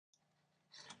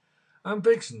I'm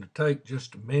fixing to take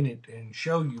just a minute and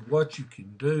show you what you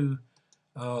can do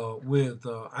with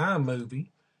iMovie.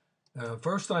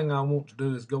 First thing I want to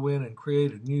do is go in and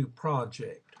create a new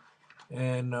project.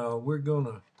 And we're going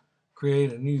to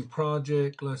create a new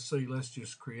project. Let's see, let's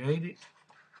just create it.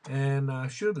 And I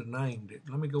should have named it.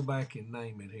 Let me go back and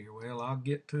name it here. Well, I'll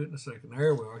get to it in a second.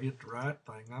 There we are. Hit the right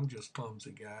thing. I'm just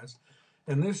clumsy, guys.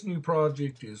 And this new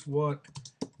project is what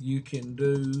you can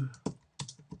do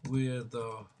with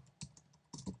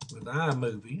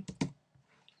iMovie.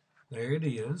 There it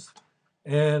is.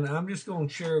 And I'm just going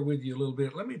to share with you a little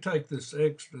bit. Let me take this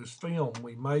film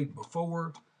we made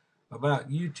before about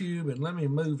YouTube and let me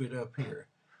move it up here.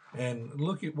 And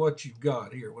look at what you've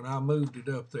got here when I moved it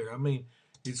up there. I mean,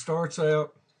 it starts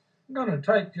out. I'm going to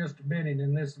take just a minute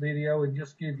in this video and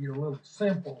just give you a little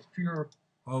simple, pure.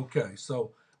 Okay,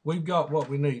 so we've got what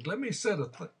we need. Let me set a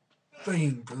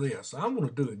theme for this. I'm going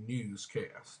to do a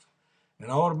newscast and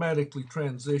automatically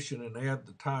transition and add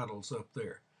the titles up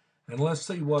there. And let's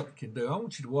see what it can do. I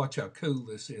want you to watch how cool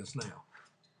this is now.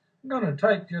 I'm going to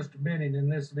take just a minute in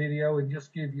this video and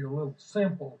just give you a little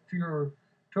simple, pure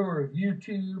tour of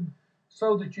YouTube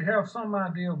so that you have some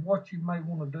idea of what you may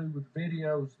want to do with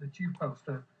videos that you post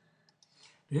up.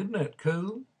 Isn't that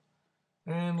cool?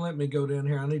 And let me go down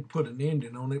here. I need to put an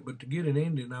ending on it, but to get an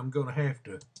ending, I'm going to have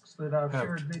to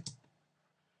have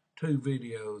two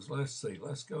videos. Let's see.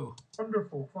 Let's go.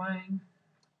 Wonderful thing.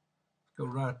 Go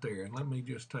right there, and let me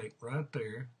just take right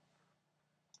there,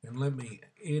 and let me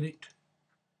edit,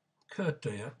 cut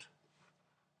that.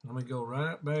 Let me go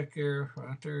right back there,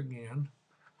 right there again.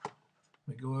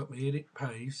 Let me go up and edit,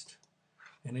 paste,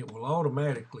 and it will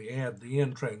automatically add the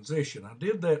end transition. I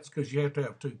did that because you have to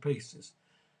have two pieces.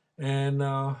 And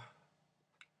let's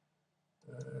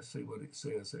see what it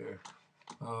says there.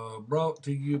 Brought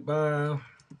to you by,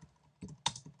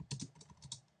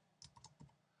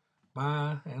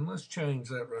 and let's change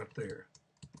that right there.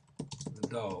 The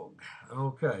dog.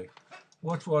 Okay.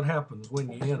 Watch what happens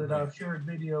when you end that I've shared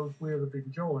videos with have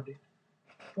enjoyed it.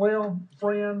 Well,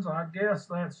 friends, I guess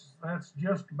that's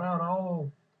just about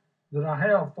all that I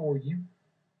have for you.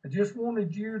 I just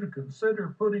wanted you to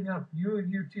consider putting up your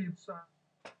YouTube site.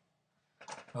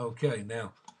 Okay,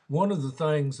 now, one of the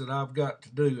things that I've got to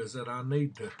do is that I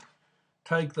need to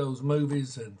take those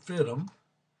movies and fit them,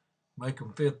 make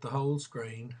them fit the whole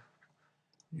screen.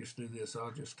 Just do this.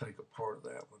 I'll just take a part of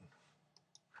that one.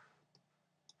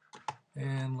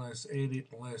 And let's edit,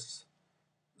 and let's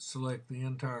select the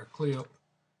entire clip,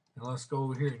 and let's go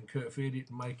over here and fit it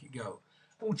and make it go.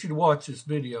 I want you to watch this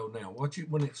video now. Watch it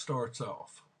when it starts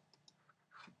off.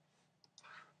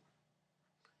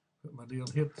 Put my deal,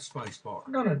 hit the space bar.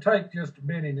 I'm going to take just a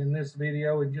minute in this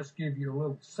video and just give you a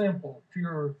little simple,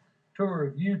 pure tour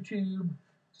of YouTube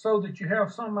so that you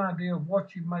have some idea of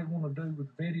what you may want to do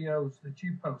with videos that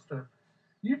you post up.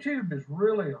 YouTube is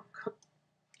really a...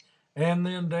 And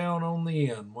then down on the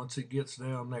end, once it gets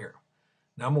down there.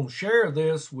 Now I'm going to share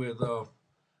this with,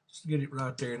 let's get it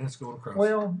right there, and it's going across.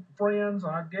 Well, friends,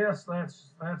 I guess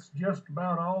that's just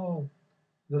about all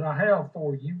that I have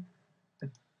for you.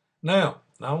 Now,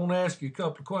 I want to ask you a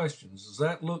couple of questions. Does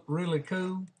that look really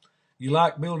cool? You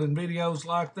like building videos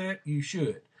like that? You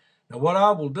should. Now, what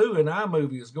I will do in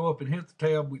iMovie is go up and hit the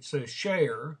tab which says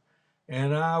Share,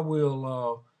 and I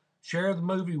will share the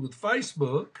movie with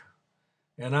Facebook,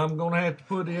 and I'm going to have to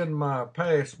put in my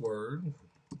password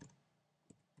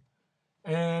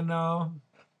and some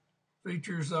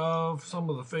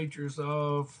of the features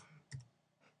of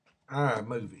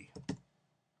iMovie.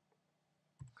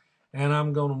 And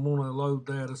I'm going to want to load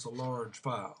that as a large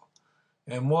file.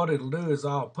 And what it'll do is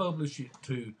I'll publish it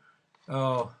to,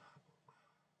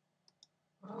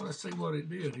 let's see what it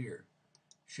did here.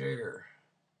 Share.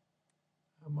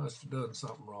 I must have done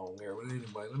something wrong there. But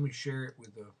anyway, let me share it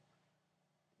with the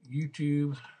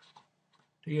YouTube,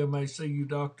 TMACU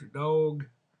Dr. Dog,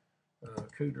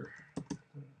 Cooter.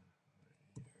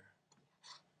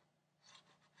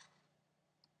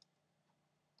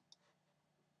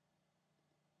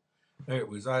 There it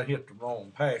was. I hit the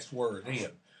wrong password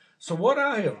in. So what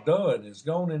I have done is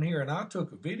gone in here and I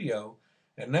took a video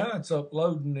and now it's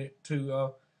uploading it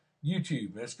to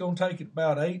YouTube. It's going to take it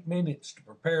about 8 minutes to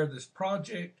prepare this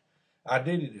project. I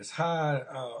did it as high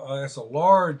as a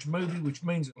large movie, which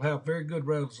means it'll have very good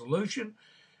resolution.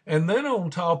 And then on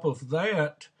top of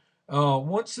that,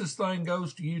 once this thing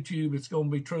goes to YouTube, it's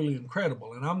going to be truly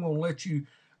incredible. And I'm going to let you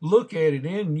look at it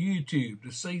in YouTube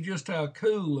to see just how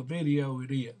cool a video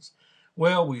it is.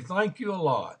 Well, we thank you a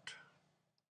lot.